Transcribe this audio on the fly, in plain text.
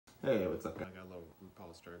Hey, what's up, guys? I got a little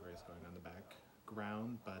RuPaul's Drag Race going on in the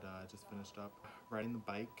background, but just finished up riding the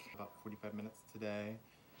bike about 45 minutes today.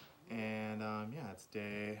 And yeah, it's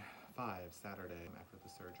day 5, Saturday, after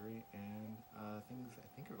the surgery, and things I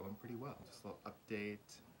think are going pretty well. Just a little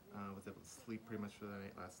update. Was able to sleep pretty much for the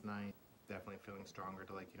night last night. Definitely feeling stronger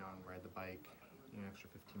to ride the bike, extra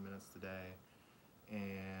 15 minutes today.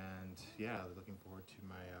 And yeah, looking forward to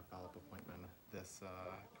my follow-up appointment this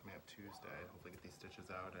coming up Tuesday. Hopefully get these stitches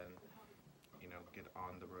out and get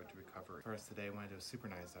on the road to recovery. First today when it was super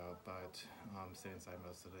nice out, but stayed inside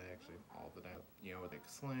most of the day, actually all the day. With like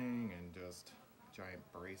sling and just giant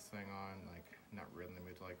brace thing on, like not really in the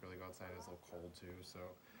mood to really go outside. It's a little cold too, so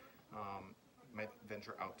might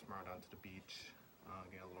venture out tomorrow down to the beach,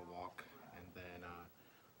 get a little walk, and then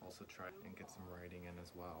also try and get some riding in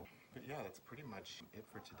as well. But yeah, that's pretty much it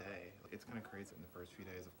for today. It's kind of crazy. In the first few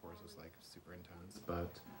days, of course, was like super intense,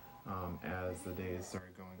 but as the days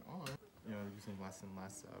started going on, using less and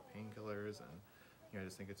less painkillers, and I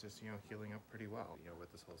just think it's just healing up pretty well. With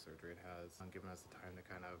this whole surgery, it has given us the time to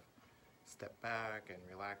kind of step back and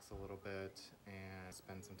relax a little bit and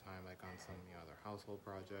spend some time on some other household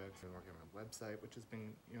projects. Been working on my website, which has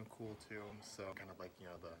been cool too. So kind of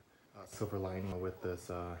the silver lining with this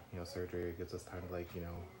surgery, it gives us time to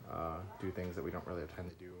do things that we don't really have time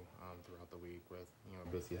to do throughout the week with a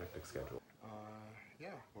busy, hectic schedule.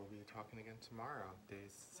 Yeah, we'll be talking again tomorrow, day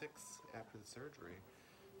 6 after the surgery.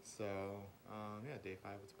 So yeah, day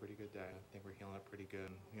 5 was a pretty good day. I think we're healing up pretty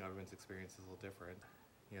good. Everyone's experience is a little different.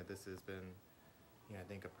 This has been I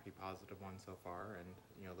think a pretty positive one so far, and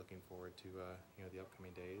looking forward to the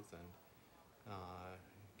upcoming days and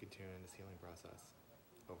continuing this healing process.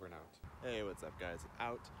 Over and out. Hey, what's up, guys?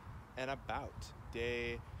 Out and about.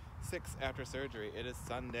 Day 6 after surgery. It is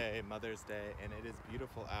Sunday, Mother's Day, and it is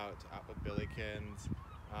beautiful out with Billykins,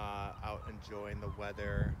 out enjoying the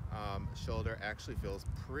weather. Shoulder actually feels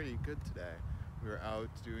pretty good today. We were out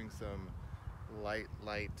doing some light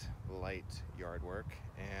yard work,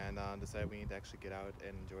 and decided we need to actually get out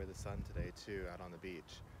and enjoy the sun today too, out on the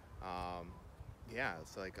beach. Yeah,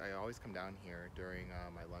 so I always come down here during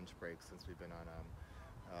my lunch break since we've been on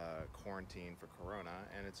quarantine for Corona,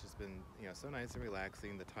 and it's just been so nice and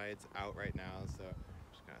relaxing. The tide's out right now, so it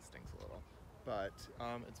just kind of stinks a little, but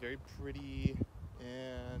it's very pretty,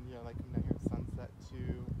 and I like coming down here at sunset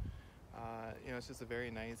too. It's just a very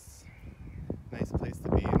nice place to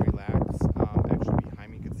be and relax. Actually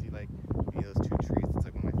behind me you can see those 2 trees. It's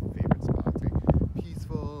one of my favorite spots. Very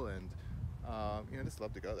peaceful, and I just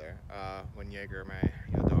love to go there. When Jaeger, my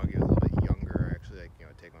doggy, was a little bit younger, I actually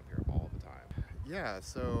take him up here all the time. Yeah,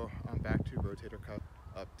 so back to rotator cuff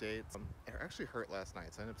updates. It actually hurt last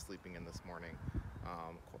night, so I ended up sleeping in this morning.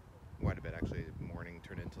 Quite a bit actually. Morning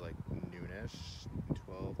turned into noonish,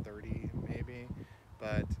 12:30 maybe.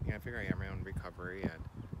 But I figure I am around recovery, and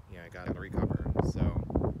I gotta recover. So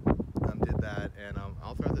did that, and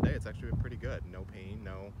all throughout the day it's actually been pretty good. No pain,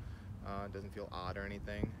 no, doesn't feel odd or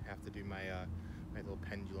anything. Have to do my my little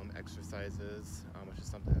pendulum exercises, which is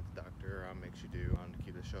something that the doctor makes you do to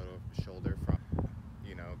keep the shoulder from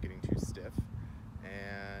getting too stiff.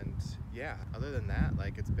 And yeah, other than that,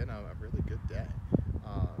 it's been a really good day.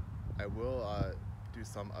 I will do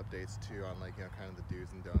some updates too on kind of the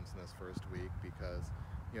do's and don'ts in this first week, because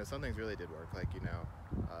some things really did work.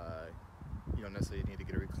 You don't necessarily need to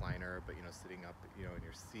get a recliner, but sitting up in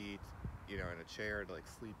your seat, in a chair to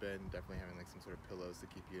sleep in, definitely having some sort of pillows to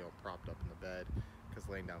keep you propped up in the bed, because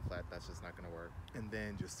laying down flat, that's just not going to work. And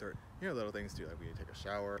then just certain little things too, when you take a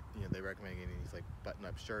shower, they recommend getting these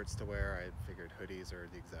button-up shirts to wear. I figured hoodies are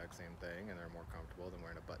the exact same thing, and they're more comfortable than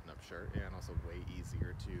wearing a button-up shirt, and also way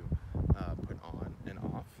easier to put on and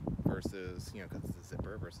off versus because it's a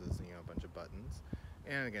zipper versus a bunch of buttons.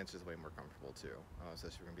 And again, it's just way more comfortable too,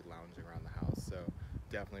 especially if you're gonna be lounging around the house. So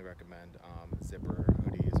definitely recommend zipper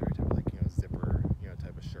hoodies, or type of zipper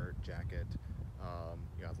type of shirt, jacket,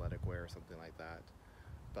 athletic wear or something like that.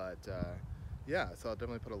 But yeah, so I'll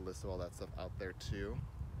definitely put a list of all that stuff out there too.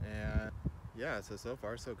 And yeah, so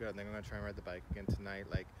far so good. I think I'm gonna try and ride the bike again tonight.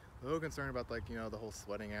 A little concerned about the whole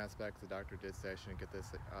sweating aspect. The doctor did say I shouldn't get this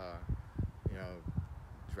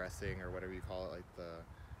dressing or whatever you call it, the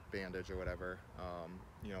bandage or whatever,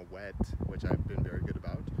 wet, which I've been very good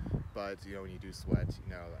about. But when you do sweat,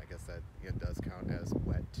 I guess that it does count as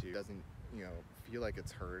wet too. It doesn't feel like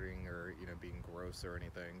it's hurting or being gross or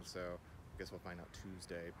anything. So I guess we'll find out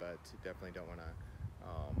Tuesday, but definitely don't want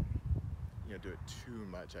to do it too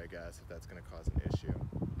much, I guess, if that's going to cause an issue.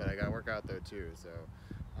 But I got to work out though too, so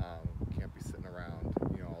can't be sitting around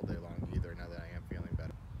all day long either, now that I am feeling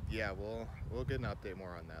better. Yeah, we'll get an update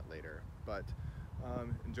more on that later. But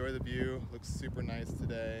Enjoy the view. Looks super nice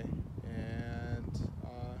today, and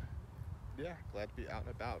yeah, glad to be out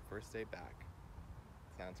and about. First day back.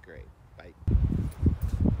 Sounds great. Bye.